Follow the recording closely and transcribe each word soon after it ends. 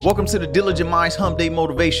Welcome to the Diligent Minds Humpday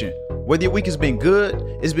Motivation. Whether your week has been good,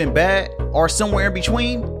 it's been bad, or somewhere in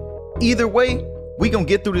between, either way, we gonna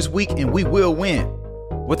get through this week and we will win.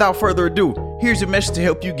 Without further ado, here's your message to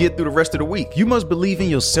help you get through the rest of the week. You must believe in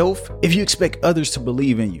yourself if you expect others to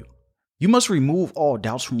believe in you. You must remove all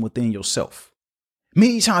doubts from within yourself.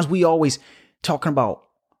 Many times we always talking about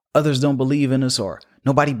others don't believe in us or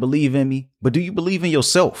nobody believe in me, but do you believe in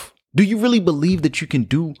yourself? Do you really believe that you can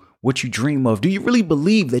do what you dream of? Do you really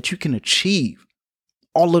believe that you can achieve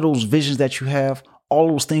all of those visions that you have, all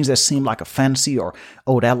those things that seem like a fantasy or,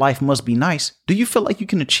 oh, that life must be nice? Do you feel like you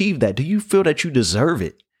can achieve that? Do you feel that you deserve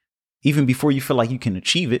it even before you feel like you can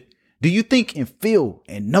achieve it? Do you think and feel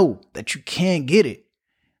and know that you can get it?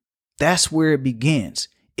 That's where it begins.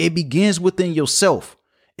 It begins within yourself.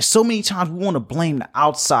 And so many times we want to blame the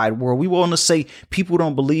outside world. We want to say people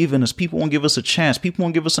don't believe in us. People won't give us a chance. People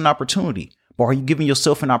won't give us an opportunity. But are you giving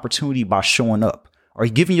yourself an opportunity by showing up? Are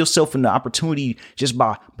you giving yourself an opportunity just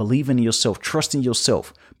by believing in yourself, trusting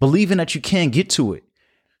yourself, believing that you can get to it?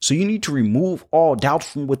 So you need to remove all doubt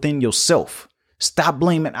from within yourself. Stop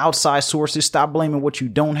blaming outside sources. Stop blaming what you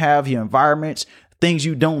don't have, your environments, things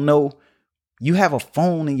you don't know. You have a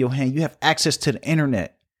phone in your hand. You have access to the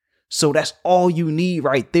internet. So that's all you need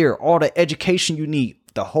right there. All the education you need.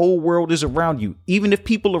 The whole world is around you. Even if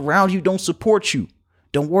people around you don't support you,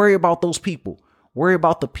 don't worry about those people. Worry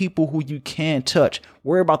about the people who you can touch.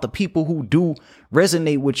 Worry about the people who do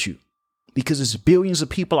resonate with you. Because there's billions of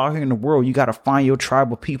people out here in the world. You got to find your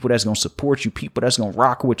tribe of people that's going to support you. People that's going to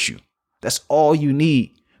rock with you. That's all you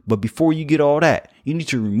need. But before you get all that, you need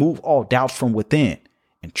to remove all doubts from within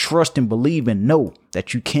and trust and believe and know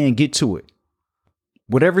that you can get to it.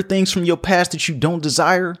 Whatever things from your past that you don't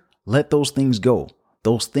desire, let those things go.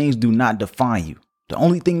 Those things do not define you. The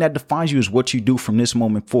only thing that defines you is what you do from this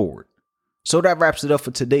moment forward. So that wraps it up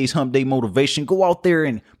for today's Hump Day Motivation. Go out there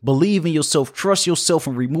and believe in yourself, trust yourself,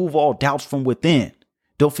 and remove all doubts from within.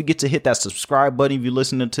 Don't forget to hit that subscribe button if you're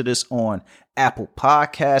listening to this on Apple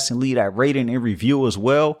Podcasts, and leave that rating and review as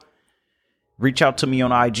well. Reach out to me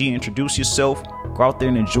on IG, introduce yourself, go out there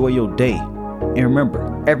and enjoy your day. And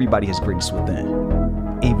remember, everybody has greatness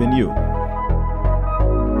within, even you.